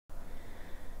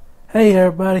Hey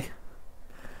everybody,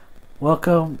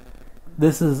 welcome.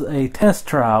 This is a test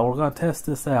trial. We're going to test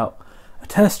this out. A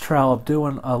test trial of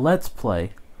doing a Let's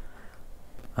Play.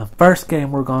 The first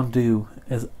game we're going to do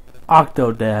is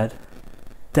Octodad,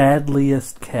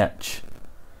 Dadliest Catch.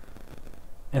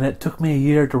 And it took me a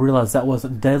year to realize that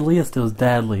wasn't Deadliest, it was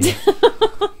Dadliest.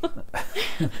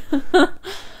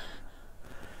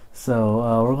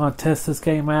 So we're going to test this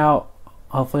game out.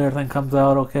 Hopefully everything comes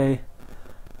out okay.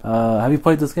 Have you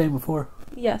played this game before?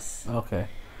 Yes. Okay.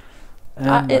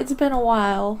 And, it's been a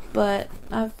while, but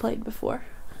I've played before.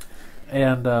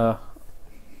 And I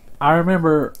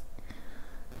remember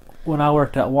when I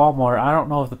worked at Walmart, I don't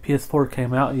know if the PS4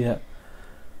 came out yet,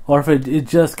 or if it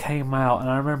just came out. And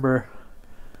I remember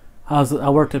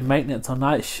I worked in maintenance on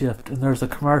night shift, and there's a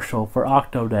commercial for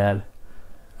Octodad,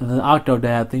 and the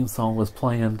Octodad theme song was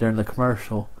playing during the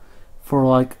commercial for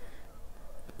like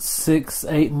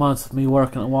 6-8 months of me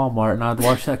working at Walmart, and I'd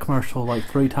watch that commercial like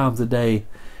 3 times a day,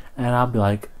 and I'd be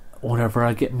like, whenever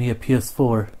I get me a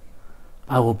PS4,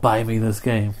 I will buy me this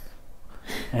game.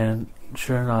 And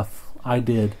sure enough, I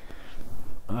did.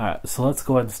 Alright, so let's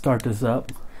go ahead and start this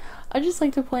up. I'd just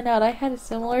like to point out I had a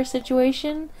similar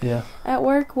situation at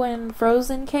work when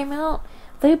Frozen came out.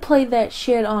 They played that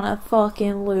shit on a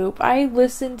fucking loop. I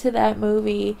listened to that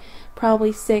movie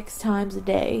probably 6 times a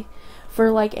day for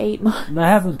like 8 months. That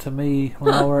happened to me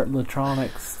when I worked at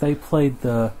electronics. They played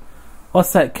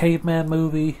what's that caveman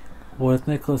movie with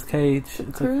Nicolas Cage? The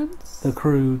Croods? The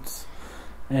Croods.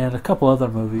 And a couple other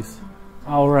movies.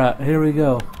 Alright, here we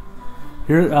go.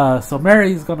 So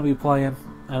Mary's going to be playing,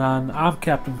 and I'm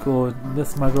Captain Cool, and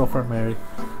this is my girlfriend Mary.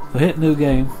 So hit new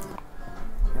game.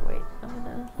 Here, wait, I'm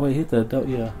gonna... Wait, hit the...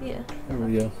 Yeah. Yeah. There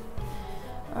we go.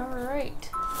 Alright,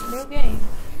 new game.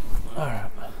 Alright.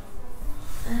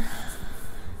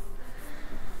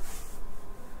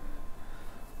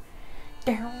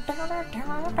 Here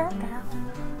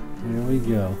we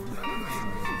go.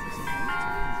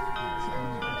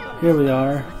 Here we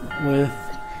are with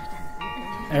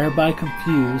everybody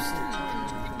confused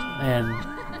and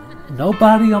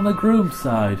nobody on the groom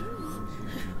side.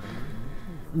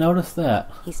 Notice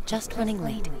that. He's just running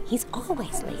late. He's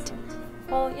always late.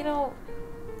 Well, you know,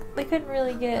 they couldn't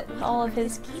really get all of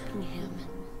his keeping him.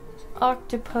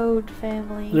 Octopode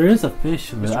family. There is a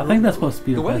fish in it. I think that's supposed to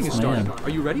be the wedding best is starting. man.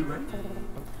 Are you ready?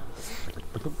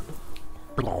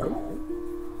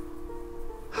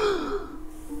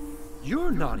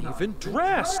 You're not even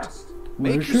dressed.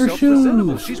 Make Where's your yourself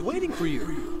presentable. shoes? She's waiting for you.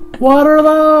 What are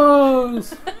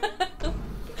those?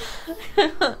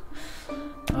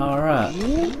 Alright.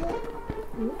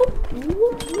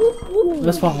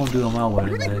 That's what I'm gonna do on my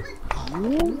wedding day.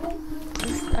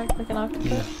 Just act like an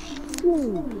octopus.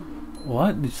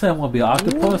 What? Did you say I'm gonna be an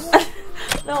octopus?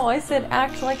 No, I said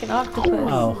act like an octopus.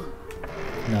 Oh.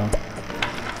 No.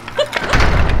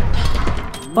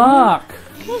 Fuck!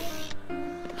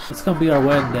 It's gonna be our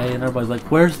wedding day, and everybody's like,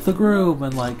 where's the groom?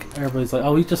 And like, everybody's like,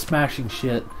 oh, he's just smashing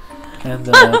shit in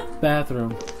the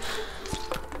bathroom.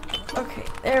 Okay,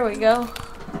 there we go.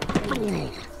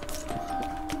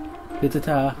 Get the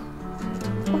tie.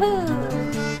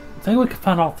 Woohoo! I think we can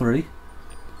find all 3.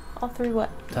 All 3 what?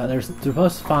 They're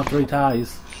supposed to find 3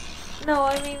 ties. No,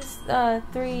 I mean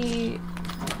 3...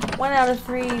 1 out of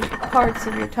 3 parts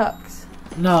of your tux.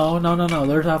 No.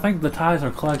 I think the ties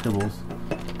are collectibles.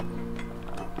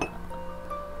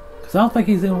 Cause I don't think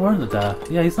he's even wearing the tie.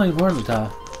 Yeah, he's not even wearing the tie.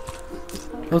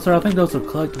 I think those are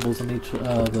collectibles in each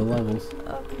the levels.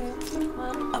 Okay, come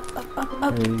on.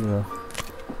 Up. There you go.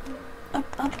 Up.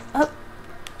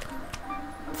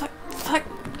 Fuck.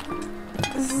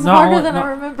 This is harder than I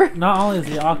remember. Not only is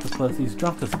he an octopus, he's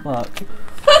drunk as fuck.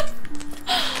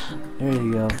 There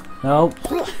you go. Nope.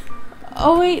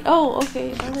 Oh wait,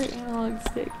 okay, another analog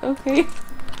stick. Okay.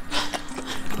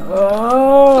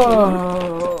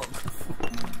 Oh.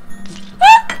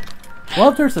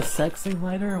 Well, if there's a sex scene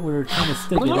later where we're trying to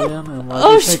stick it in and like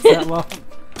it takes that long.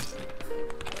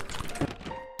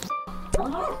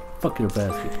 Fuck your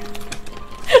basket.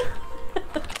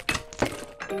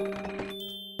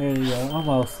 There you go,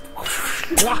 almost.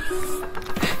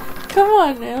 Come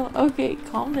on now. Okay,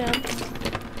 calm down.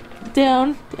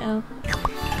 Down.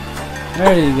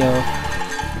 There you go.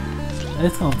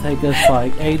 It's gonna take us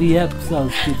like 80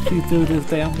 episodes to get you through this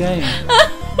damn game.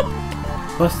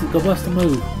 Go bust a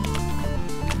move.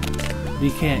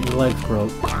 You can't, your leg's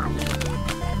broke.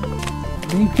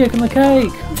 You kicking the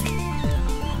cake!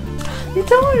 You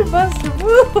told me to bust a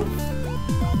move!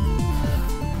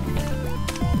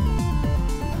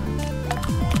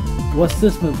 What's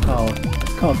this move called?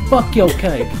 It's called Fuck Your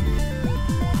Cake!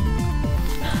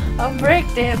 I'm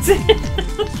breakdancing.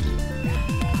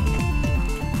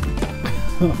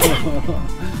 You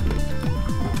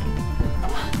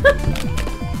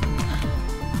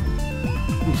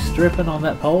stripping on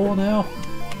that pole now?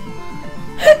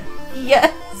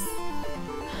 Yes.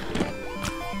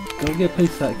 Go get a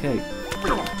piece of that cake.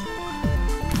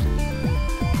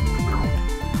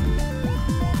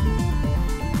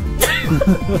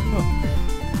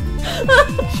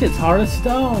 Shit's hard as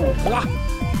stone.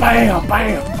 Bam,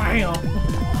 bam, bam.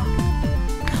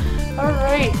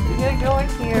 Alright, we gotta go in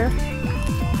here.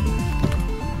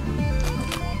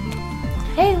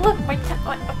 Hey, look, my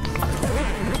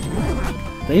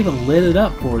They even lit it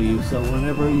up for you, so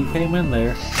whenever you came in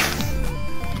there.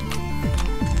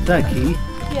 Is that a key?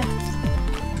 Yeah.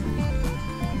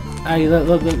 Hey, look,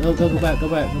 go back.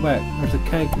 There's a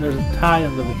cake, there's a tie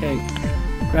under the cake.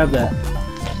 Grab that.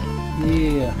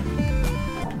 Yeah.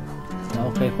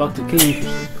 Okay, fuck the key.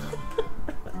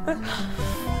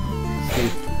 See,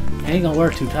 ain't gonna wear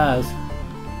 2 ties.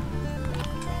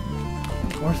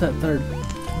 Where's that third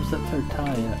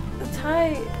tie at?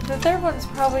 The third one's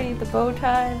probably the bow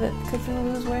tie that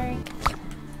Cthulhu's wearing.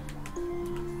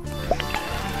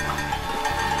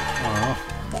 Oh,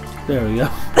 there we go.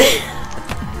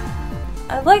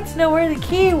 I'd like to know where the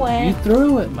key went. You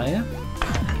threw it, man.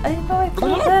 I didn't know I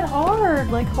pulled that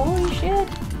hard. Like, holy shit.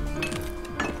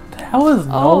 How does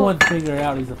no one figure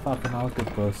out he's a fucking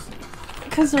octopus?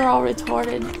 Because they're all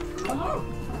retarded.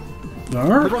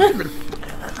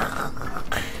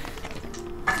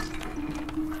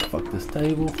 Fuck this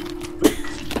table.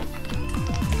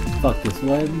 Fuck this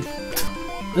wedding.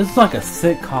 This is like a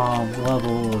sitcom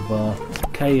level of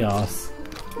chaos.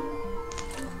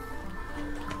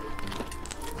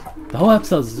 The whole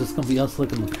episode is just gonna be us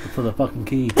looking for the fucking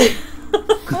key.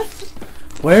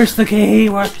 Where's the key?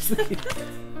 Where's the key?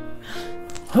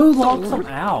 Who locked him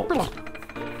out?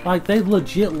 Like, they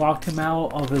legit locked him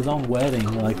out of his own wedding.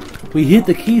 Like, we hid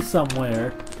the key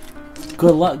somewhere.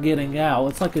 Good luck getting out.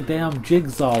 It's like a damn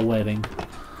jigsaw wedding.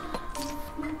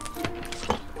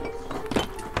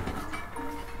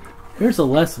 Here's a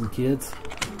lesson, kids.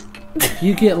 If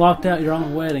you get locked out your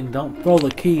own wedding, don't throw the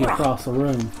key across the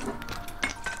room.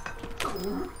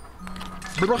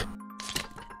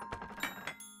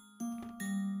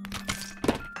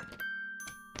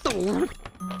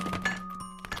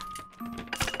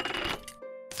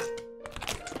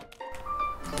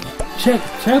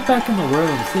 Check back in the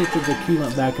room. See if the key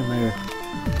went back in there.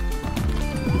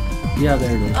 Yeah,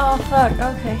 there it is. Oh, fuck.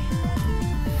 Okay.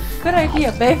 Good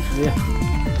idea, babe. Yeah.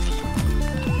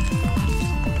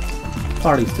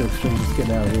 Party's too extreme. Let's get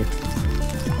out of here.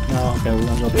 No, okay, we're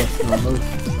gonna go bust in our move.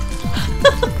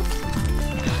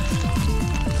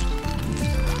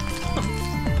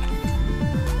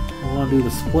 We're gonna do the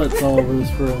splits all over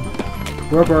this room.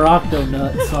 Rubber octo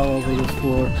nuts all over this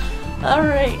floor.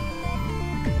 Alright.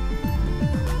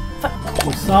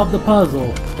 We solved the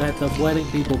puzzle that the wedding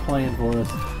people playing for us.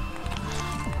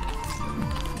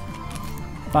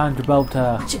 Find your bow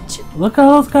tie. Look at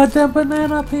those goddamn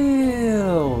banana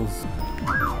peels!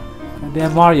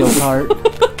 Goddamn Mario Kart.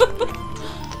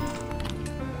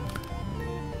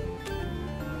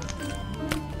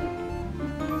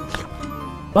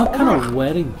 What kind of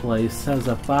wedding place has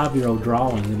a 5-year-old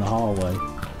drawing in the hallway?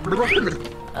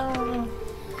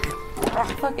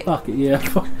 Fuck it. Fuck it, yeah.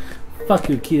 Fuck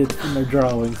your kids and their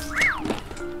drawings.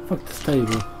 Fuck this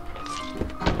table.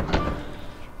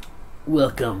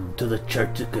 Welcome to the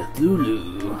Church of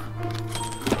Cthulhu.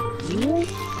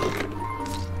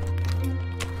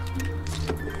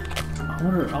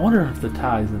 I wonder if the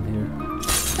tie's in here.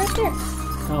 Right there.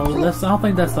 Oh, I don't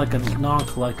think that's like a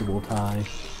non-collectible tie.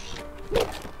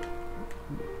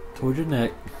 Towards your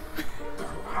neck.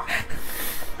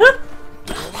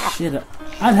 Shit,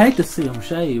 I'd hate to see him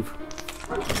shave.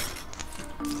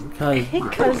 He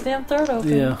cut his damn throat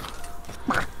open. Yeah.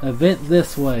 A vent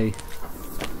this way.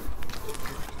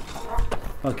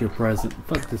 Fuck your present.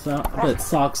 Fuck this out. I bet it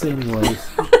socks anyways.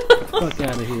 Fuck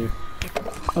out of here.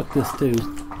 Fuck this too.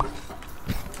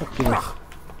 Fuck this.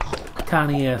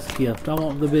 Tiny ass gift. I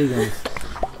want the big ones.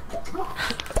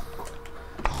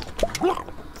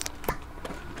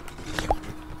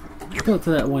 Go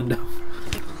to that window.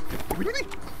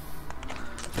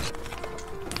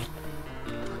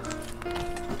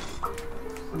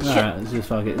 Alright, let's just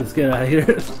fuck it. Let's get out of here.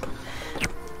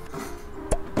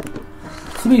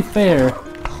 To be fair,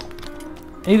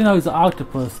 even though he's an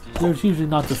octopus, there's usually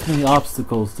not this many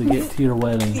obstacles to get to your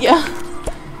wedding. Yeah.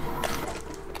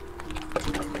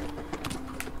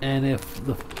 And if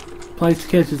the place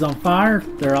catches on fire,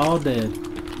 they're all dead.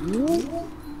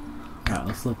 Alright,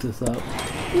 let's look this up.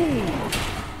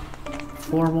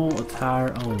 Formal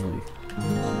attire only.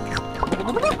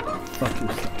 Fuck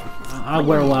yourself. I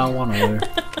wear what I want to wear.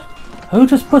 Who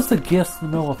just puts the gifts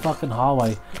in the middle of the fucking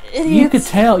hallway? Idiots.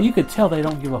 You could tell they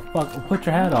don't give a fuck. Put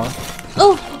your hat on.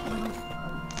 Oh!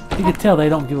 You could tell they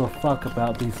don't give a fuck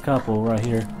about these couple right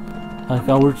here. Like,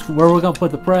 oh, where are we gonna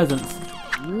put the presents?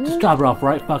 Just drop it off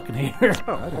right fucking here.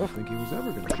 I don't think he was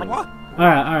ever gonna.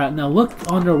 Alright, now look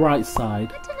on the right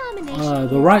side.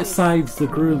 The right side's the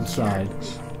groom side.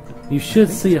 You should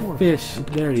see a fish.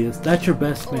 There he is. That's your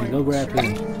best man. Go grab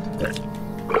him.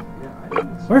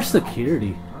 Where's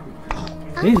security?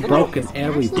 He's broken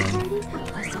everything.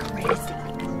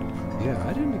 Yeah,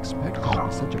 I didn't expect him to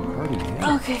be such a party man.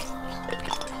 Okay.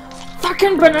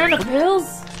 Fucking banana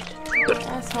pills!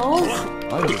 Assholes.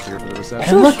 I was here for the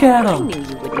reception. And look at them!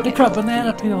 They drop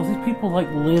banana peels. These people like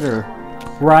litter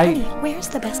right Where's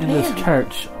the best in man? this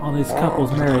church on these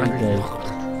couples' marriage day.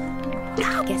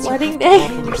 Guess Wedding day.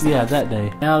 Yeah, that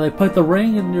day. Now they put the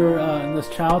ring in your in this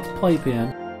child's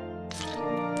playpen.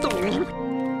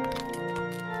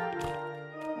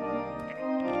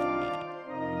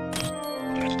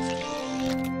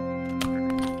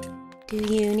 Do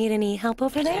you need any help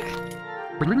over there?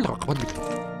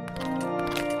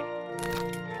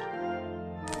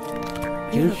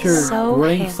 Here's your so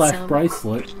ring handsome. /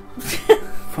 bracelet.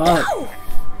 Fuck.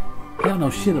 I don't know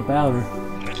shit about her.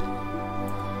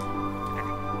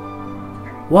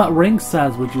 What ring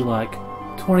size would you like?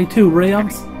 22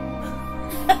 rims?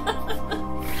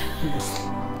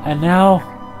 And now,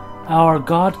 our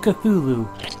god Cthulhu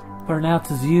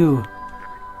pronounces you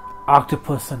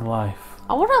octopus and wife.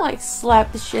 I want to like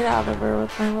slap the shit out of her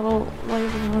with my little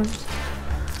waving arms.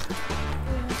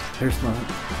 Here's my...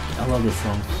 I love this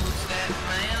song.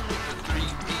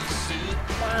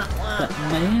 That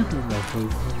man in the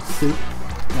suit.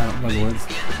 I don't know the words.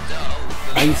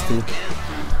 I used to.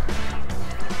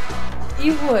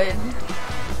 You would.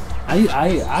 I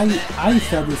used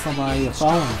to have this on my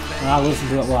phone and I listened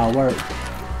to it while I worked.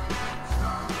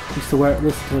 Used to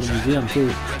listen to it in the gym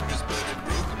too.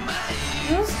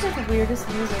 This is like the weirdest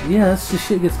music. Yeah, that's just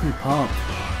shit gets me pumped.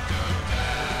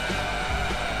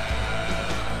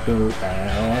 Go back.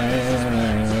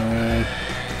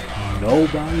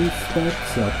 Nobody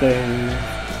expects a thing.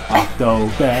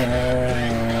 Octodad.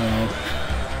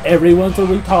 Everyone's a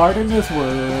retard in this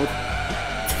world.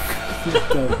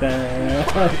 Octodad.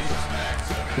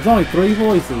 There's only 3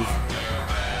 voices.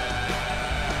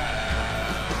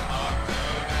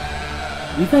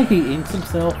 Do you think he inks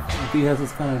himself if he has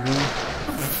this kind of name?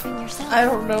 I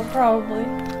don't know, probably.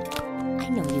 I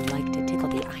know you